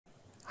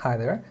Hi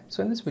there.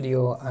 So in this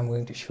video I'm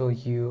going to show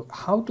you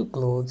how to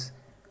close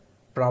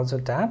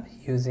browser tab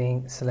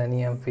using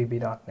Selenium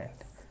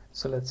VB.NET.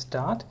 So let's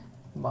start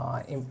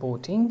by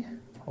importing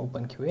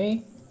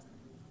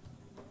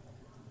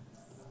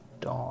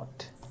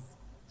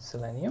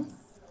openqa.selenium,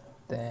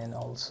 then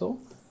also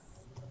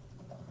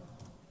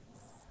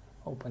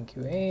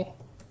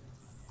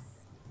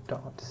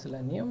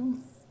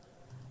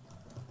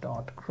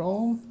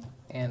openqa.selenium.chrome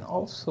and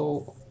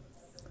also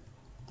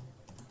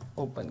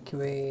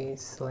openqa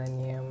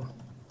selenium,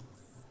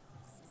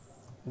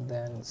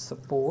 then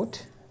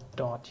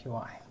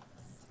support.ui.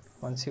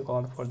 Once you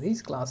call for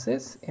these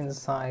classes,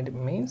 inside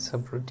main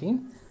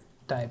subroutine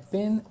type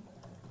in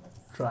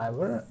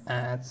driver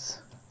as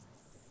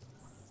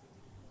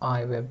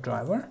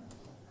iWebdriver.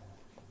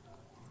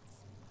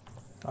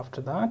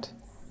 After that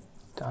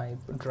type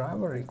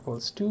driver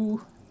equals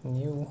to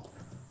new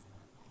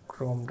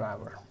Chrome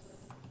driver.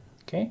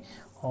 Okay,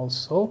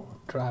 also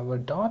driver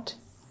dot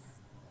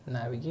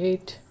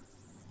navigate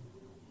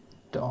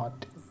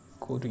dot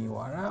go to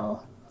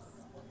URL,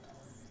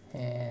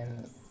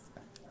 and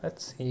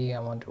let's see, I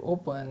want to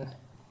open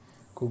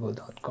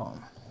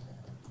google.com.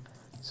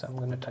 So I'm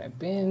going to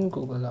type in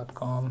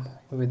google.com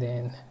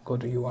within go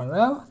to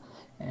URL,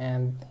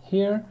 and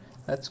here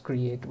let's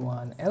create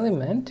one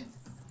element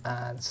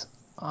as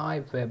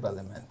iWeb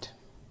element.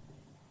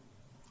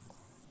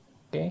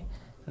 Okay,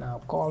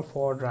 now call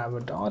for driver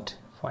dot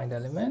find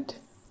element.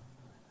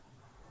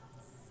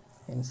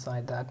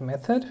 Inside that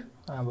method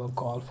I will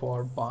call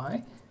for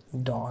by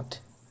dot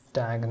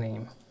tag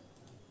name,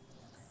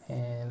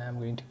 and I'm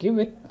going to give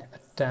it a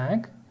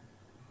tag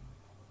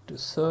to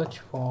search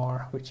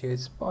for, which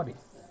is body,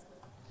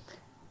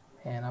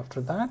 and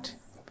after that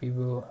we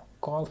will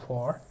call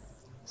for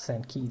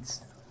send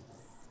keys.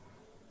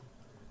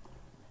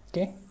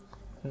 Okay,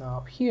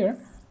 now here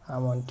I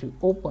want to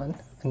open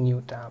a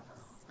new tab,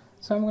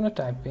 so I'm going to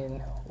type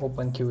in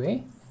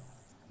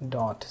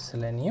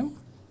openqa.selenium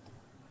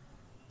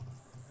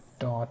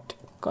dot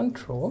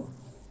control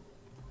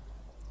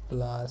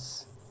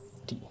plus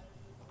T.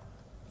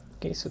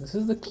 Okay, so this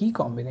is the key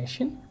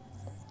combination,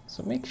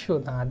 so make sure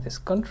that this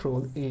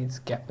control is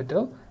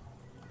capital.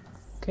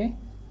 Okay,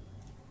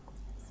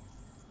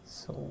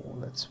 so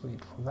let's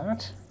wait for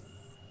that.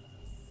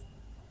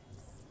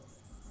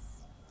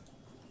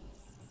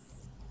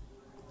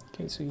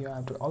 Okay, so you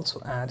have to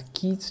also add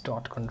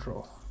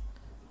keys.control,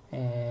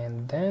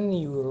 and then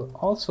you will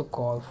also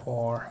call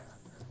for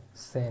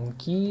send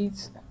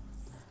keys,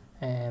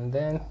 and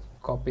then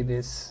copy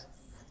this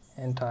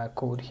entire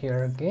code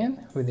here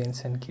again within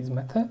send keys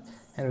method,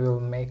 and we will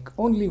make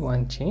only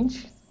one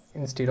change.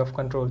 Instead of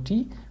control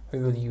T we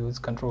will use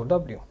control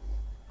W.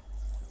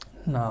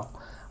 Now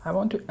I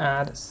want to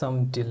add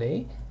some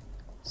delay,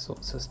 so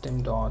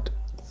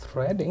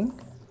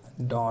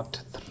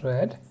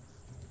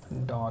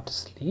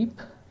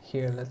system.threading.thread.sleep.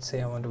 here let's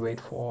say I want to wait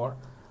for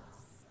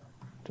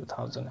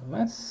 2000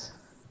 ms,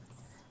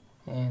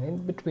 and in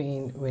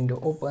between window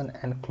open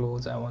and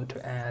close I want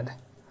to add,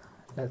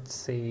 let's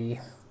say,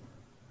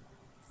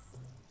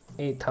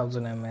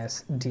 8000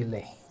 ms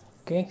delay.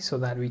 Okay, so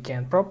that we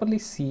can properly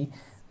see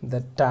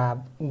the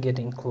tab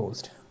getting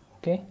closed.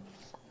 Okay,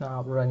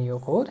 now run your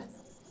code.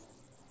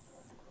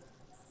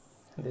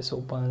 This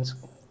opens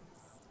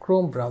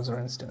Chrome browser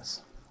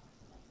instance.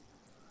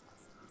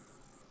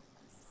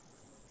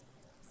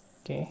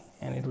 Okay,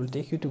 and it will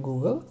take you to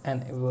Google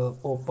and it will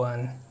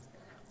open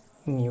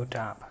new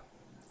tab.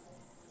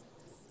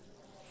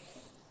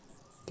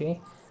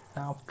 Okay,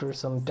 after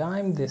some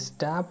time this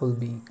tab will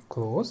be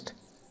closed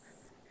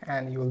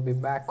and you will be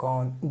back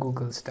on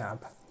Google's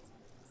tab.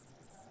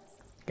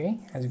 Okay,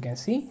 as you can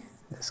see,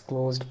 this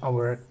closed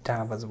our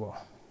tab as well.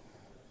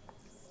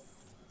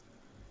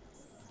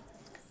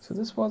 So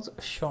this was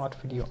a short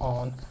video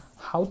on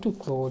how to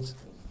close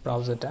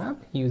browser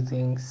tab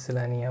using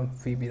Selenium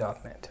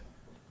VB.NET.